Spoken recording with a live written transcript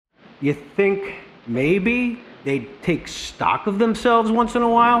You think maybe they'd take stock of themselves once in a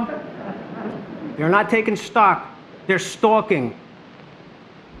while? They're not taking stock, they're stalking.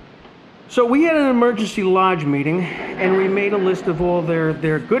 So we had an emergency lodge meeting, and we made a list of all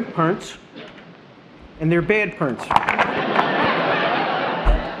their good perns and their bad perns.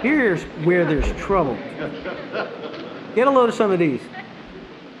 Here's where there's trouble. Get a load of some of these.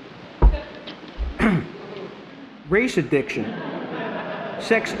 Race addiction,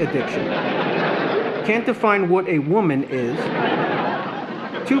 sex addiction, can't define what a woman is,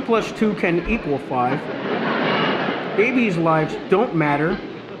 2 + 2 can equal 5, babies' lives don't matter,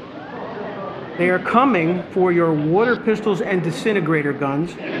 they are coming for your water pistols and disintegrator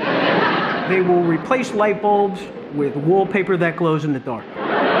guns, they will replace light bulbs with wallpaper that glows in the dark.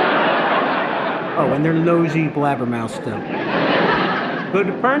 Oh, and they're nosy blabbermouths still.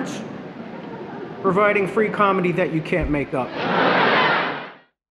 Good parents, providing free comedy that you can't make up.